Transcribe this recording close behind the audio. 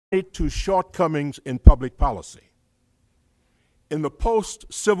to shortcomings in public policy. In the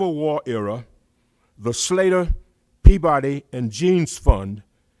post-Civil War era, the Slater, Peabody, and Jeans Fund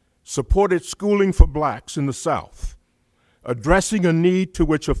supported schooling for blacks in the South, addressing a need to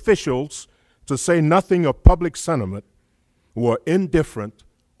which officials, to say nothing of public sentiment, were indifferent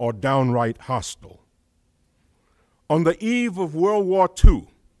or downright hostile. On the eve of World War II,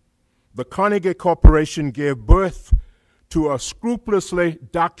 the Carnegie Corporation gave birth to a scrupulously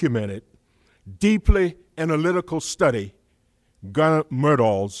documented, deeply analytical study, Gunnar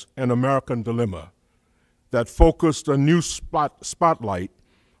Myrdal's An American Dilemma, that focused a new spotlight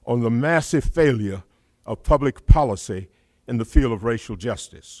on the massive failure of public policy in the field of racial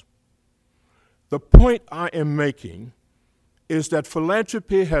justice. The point I am making is that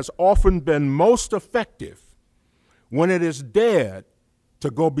philanthropy has often been most effective when it is dared to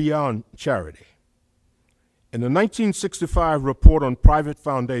go beyond charity. In the 1965 report on private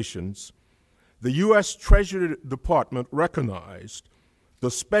foundations, the U.S. Treasury Department recognized the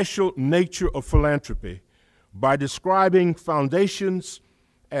special nature of philanthropy by describing foundations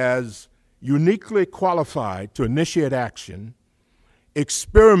as uniquely qualified to initiate action,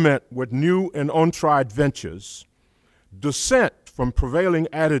 experiment with new and untried ventures, dissent from prevailing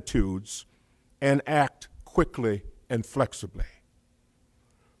attitudes, and act quickly and flexibly.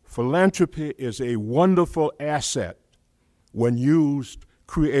 Philanthropy is a wonderful asset when used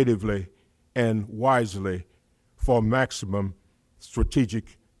creatively and wisely for maximum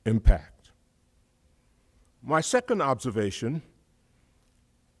strategic impact. My second observation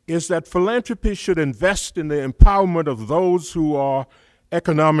is that philanthropy should invest in the empowerment of those who are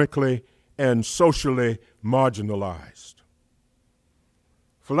economically and socially marginalized.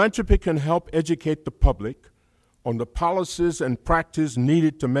 Philanthropy can help educate the public on the policies and practice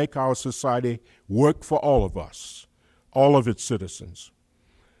needed to make our society work for all of us, all of its citizens.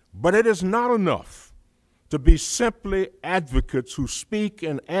 But it is not enough to be simply advocates who speak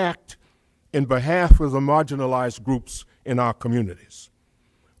and act in behalf of the marginalized groups in our communities.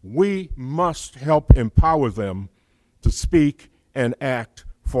 We must help empower them to speak and act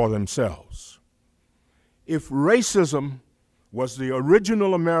for themselves. If racism was the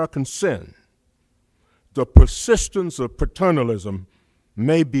original American sin, the persistence of paternalism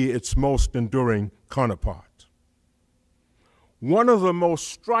may be its most enduring counterpart. One of the most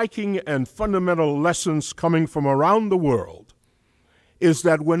striking and fundamental lessons coming from around the world is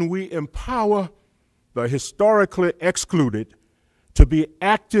that when we empower the historically excluded to be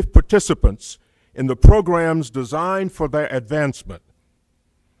active participants in the programs designed for their advancement,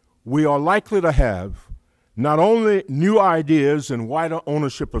 we are likely to have not only new ideas and wider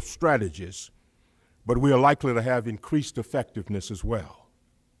ownership of strategies, but we are likely to have increased effectiveness as well.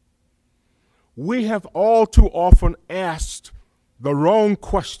 We have all too often asked the wrong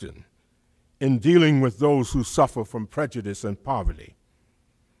question in dealing with those who suffer from prejudice and poverty.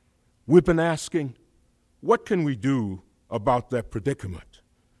 We've been asking, what can we do about their predicament?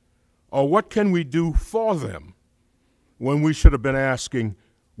 Or what can we do for them, when we should have been asking,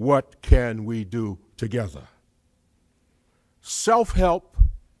 what can we do together? Self-help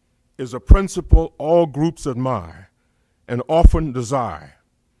is a principle all groups admire and often desire.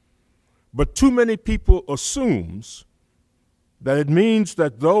 But too many people assumes that it means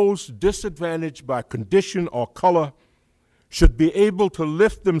that those disadvantaged by condition or color should be able to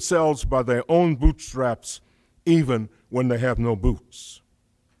lift themselves by their own bootstraps even when they have no boots.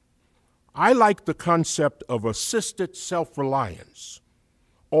 I like the concept of assisted self-reliance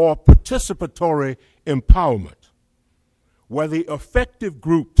or participatory empowerment, where the effective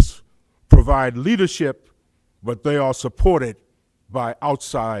groups provide leadership, but they are supported by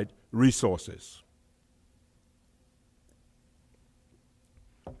outside resources.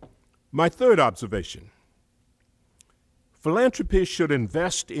 My third observation: philanthropy should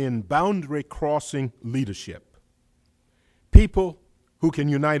invest in boundary-crossing leadership, people who can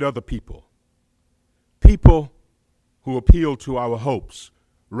unite other people, people who appeal to our hopes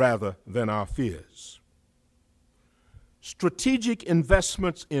rather than our fears. Strategic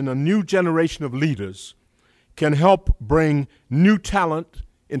investments in a new generation of leaders can help bring new talent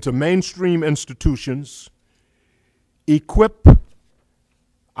into mainstream institutions, equip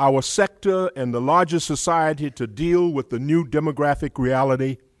our sector and the larger society to deal with the new demographic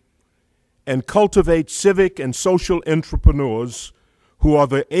reality, and cultivate civic and social entrepreneurs who are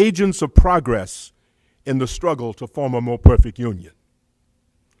the agents of progress in the struggle to form a more perfect union.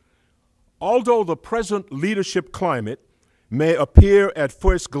 Although the present leadership climate may appear at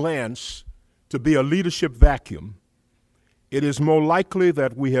first glance to be a leadership vacuum, it is more likely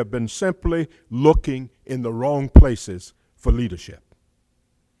that we have been simply looking in the wrong places for leadership.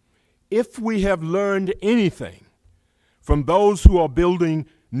 if we have learned anything from those who are building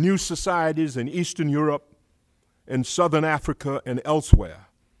new societies in Eastern Europe, in Southern Africa, and elsewhere,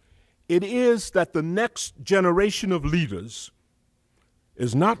 it is that the next generation of leaders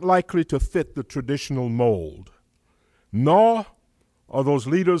is not likely to fit the traditional mold, nor are those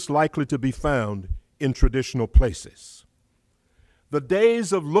leaders likely to be found in traditional places. The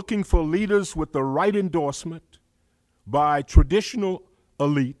days of looking for leaders with the right endorsement by traditional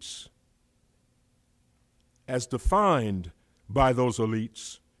elites, as defined by those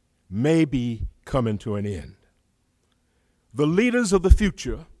elites, may be coming to an end. The leaders of the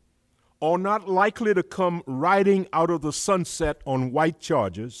future are not likely to come riding out of the sunset on white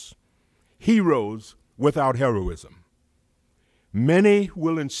chargers, heroes without heroism. Many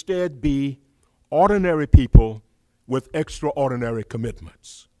will instead be ordinary people with extraordinary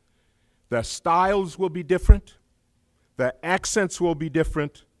commitments. Their styles will be different, their accents will be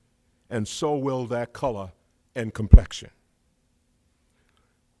different, and so will their color and complexion.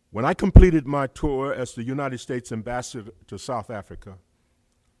 When I completed my tour as the United States ambassador to South Africa,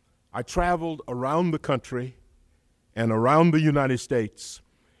 I traveled around the country and around the United States,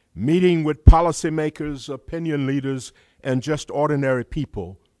 meeting with policymakers, opinion leaders, and just ordinary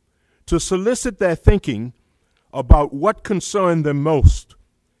people to solicit their thinking about what concerned them most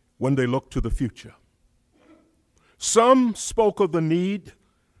when they looked to the future. Some spoke of the need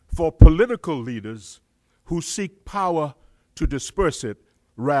for political leaders who seek power to disperse it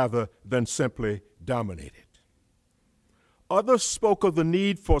rather than simply dominate it. Others spoke of the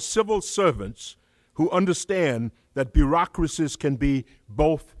need for civil servants who understand that bureaucracies can be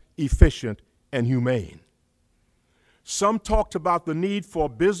both efficient and humane. Some talked about the need for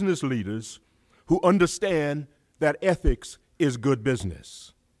business leaders who understand that ethics is good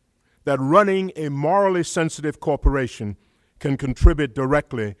business, that running a morally sensitive corporation can contribute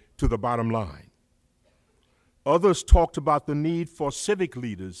directly to the bottom line. Others talked about the need for civic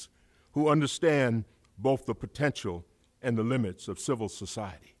leaders who understand both the potential and the limits of civil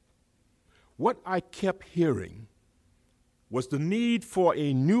society. What I kept hearing was the need for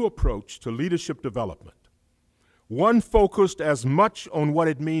a new approach to leadership development, one focused as much on what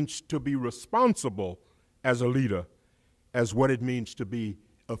it means to be responsible as a leader as what it means to be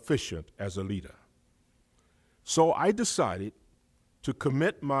efficient as a leader. So I decided to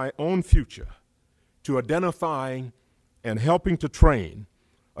commit my own future to identifying and helping to train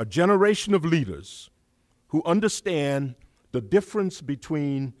a generation of leaders who understand the difference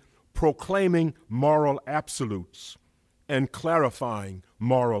between proclaiming moral absolutes and clarifying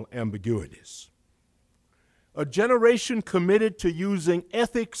moral ambiguities. A generation committed to using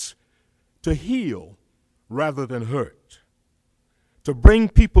ethics to heal rather than hurt, to bring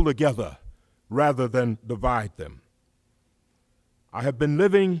people together rather than divide them. I have been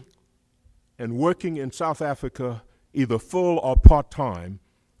living and working in South Africa either full or part-time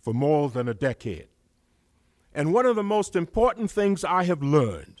for more than a decade. And one of the most important things I have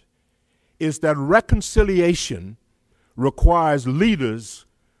learned is that reconciliation requires leaders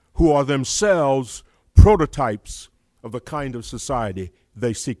who are themselves prototypes of the kind of society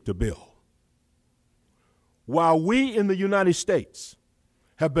they seek to build. While we in the United States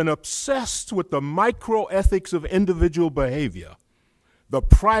have been obsessed with the microethics of individual behavior, the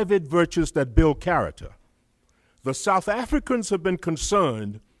private virtues that build character, the South Africans have been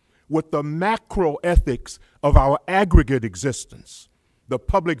concerned with the macroethics of our aggregate existence, the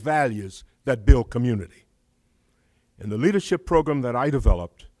public values that build community. In the leadership program that I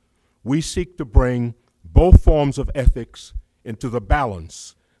developed, we seek to bring both forms of ethics into the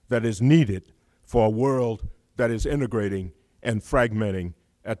balance that is needed for a world that is integrating and fragmenting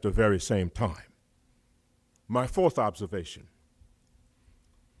at the very same time. My fourth observation: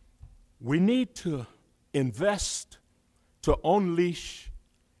 we need to invest to unleash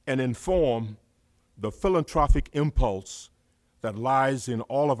and inform the philanthropic impulse that lies in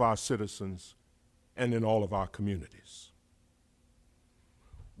all of our citizens and in all of our communities.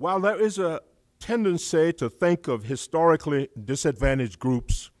 While there is a tendency to think of historically disadvantaged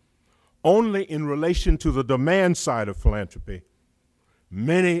groups only in relation to the demand side of philanthropy,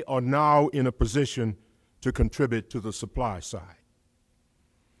 many are now in a position to contribute to the supply side.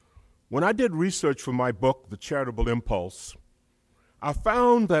 When I did research for my book, The Charitable Impulse, I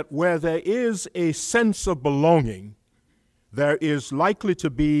found that where there is a sense of belonging, there is likely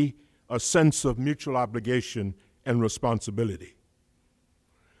to be a sense of mutual obligation and responsibility.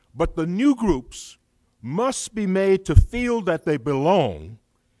 But the new groups must be made to feel that they belong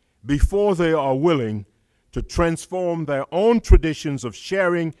before they are willing to transform their own traditions of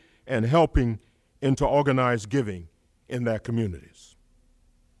sharing and helping into organized giving in their communities.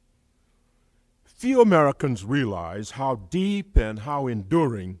 Few Americans realize how deep and how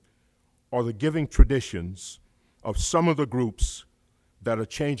enduring are the giving traditions of some of the groups that are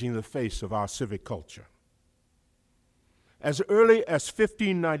changing the face of our civic culture. As early as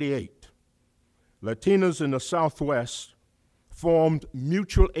 1598, Latinos in the Southwest formed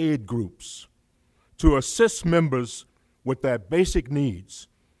mutual aid groups to assist members with their basic needs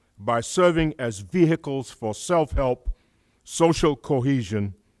by serving as vehicles for self-help, social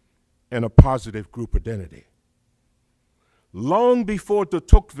cohesion, and a positive group identity. Long before de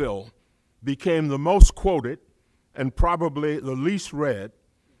Tocqueville became the most quoted and probably the least read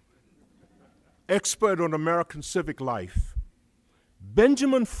expert on American civic life,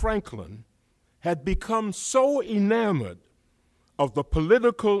 Benjamin Franklin had become so enamored of the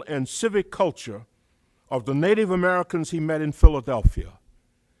political and civic culture of the Native Americans he met in Philadelphia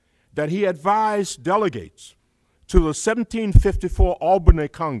that he advised delegates to the 1754 Albany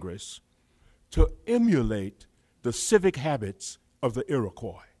Congress to emulate the civic habits of the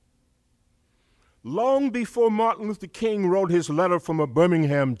Iroquois. Long before Martin Luther King wrote his letter from a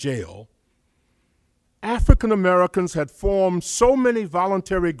Birmingham jail, African Americans had formed so many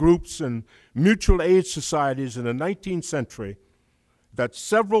voluntary groups and mutual aid societies in the 19th century that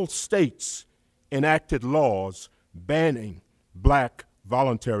several states enacted laws banning black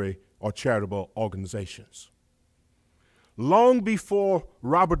voluntary or charitable organizations. Long before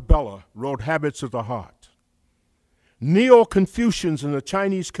Robert Bellah wrote Habits of the Heart, Neo-Confucians in the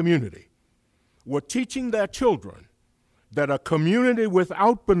Chinese community were teaching their children that a community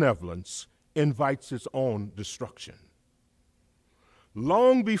without benevolence invites its own destruction.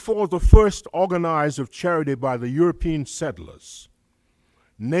 Long before the first organized of charity by the European settlers,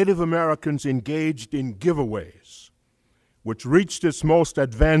 Native Americans engaged in giveaways, which reached its most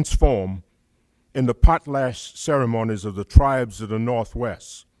advanced form in the potlatch ceremonies of the tribes of the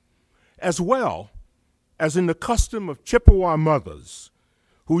Northwest, as well as in the custom of Chippewa mothers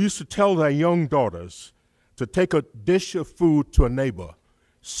who used to tell their young daughters to take a dish of food to a neighbor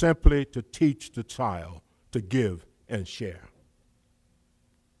simply to teach the child to give and share.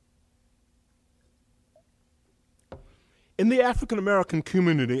 In the African American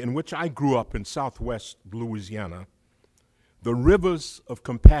community in which I grew up in Southwest Louisiana, the rivers of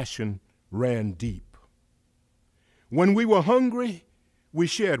compassion ran deep. When we were hungry, we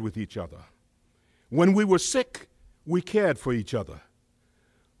shared with each other. When we were sick, we cared for each other.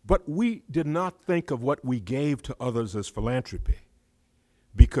 But we did not think of what we gave to others as philanthropy,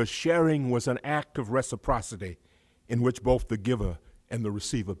 because sharing was an act of reciprocity in which both the giver and the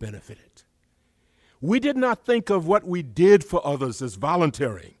receiver benefited. We did not think of what we did for others as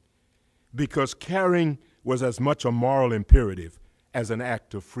volunteering, because caring was as much a moral imperative as an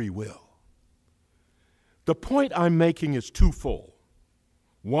act of free will. The point I'm making is twofold.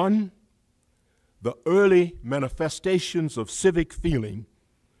 One, the early manifestations of civic feeling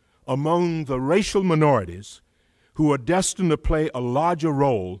among the racial minorities who are destined to play a larger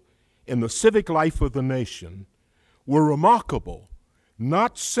role in the civic life of the nation were remarkable,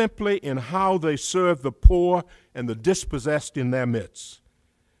 not simply in how they served the poor and the dispossessed in their midst,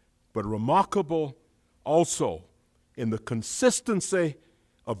 but remarkable also in the consistency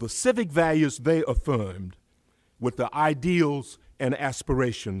of the civic values they affirmed with the ideals and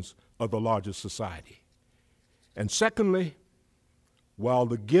aspirations of the larger society. And secondly, while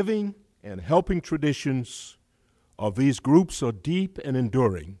the giving and helping traditions of these groups are deep and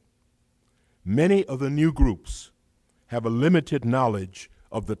enduring, many of the new groups have a limited knowledge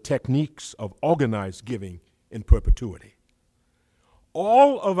of the techniques of organized giving in perpetuity.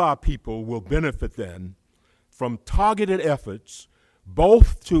 All of our people will benefit then from targeted efforts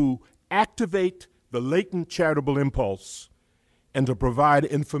both to activate the latent charitable impulse and to provide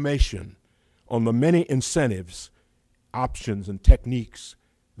information on the many incentives, options, and techniques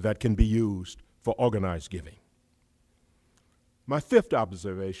that can be used for organized giving. My fifth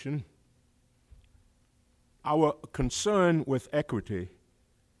observation, our concern with equity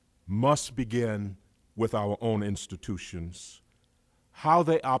must begin with our own institutions, how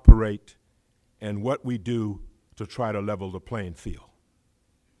they operate, and what we do to try to level the playing field.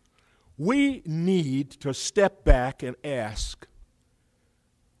 We need to step back and ask,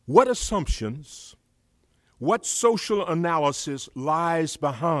 what assumptions, what social analysis lies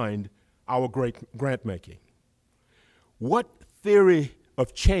behind our grant making? What theory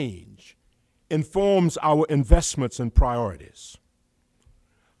of change informs our investments and priorities?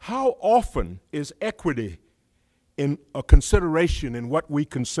 How often is equity in a consideration in what we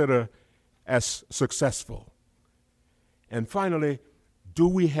consider as successful? And finally, do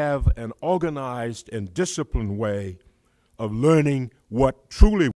we have an organized and disciplined way of learning what truly